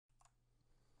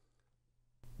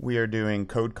We are doing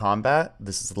Code Combat.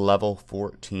 This is level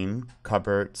 14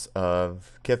 cupboards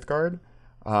of Kithgard.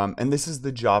 And this is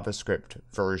the JavaScript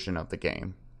version of the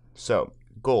game. So,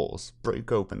 goals: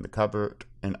 break open the cupboard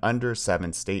in under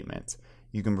 7 statements.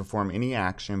 You can perform any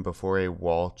action before a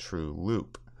while true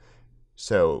loop.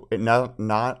 So,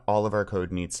 not all of our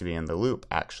code needs to be in the loop.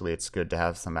 Actually, it's good to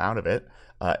have some out of it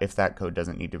if that code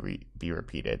doesn't need to be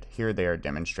repeated. Here they are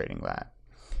demonstrating that.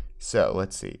 So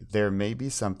let's see. There may be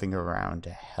something around to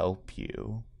help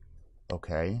you.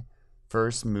 Okay.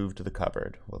 First, move to the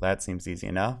cupboard. Well, that seems easy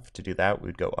enough. To do that,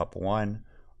 we'd go up 1,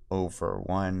 over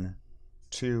 1,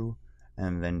 2,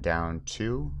 and then down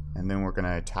 2. And then we're going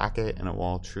to attack it in a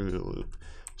while true loop.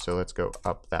 So let's go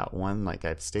up that 1 like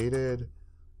I've stated.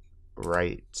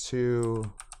 Right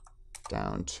 2,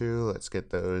 down 2. Let's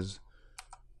get those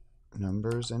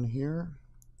numbers in here.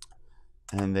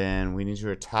 And then we need to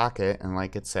attack it, and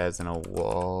like it says, in a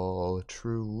while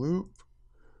true loop,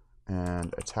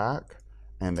 and attack.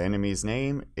 And the enemy's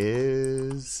name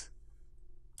is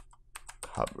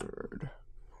cupboard.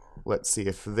 Let's see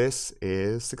if this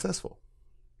is successful.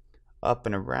 Up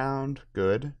and around,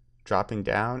 good. Dropping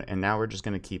down, and now we're just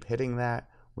going to keep hitting that.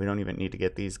 We don't even need to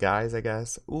get these guys, I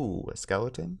guess. Ooh, a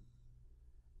skeleton.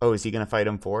 Oh, is he going to fight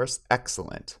him for us?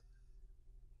 Excellent.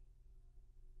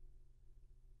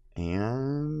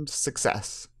 And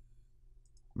success.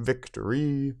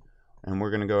 Victory. And we're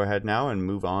going to go ahead now and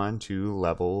move on to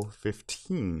level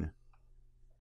 15.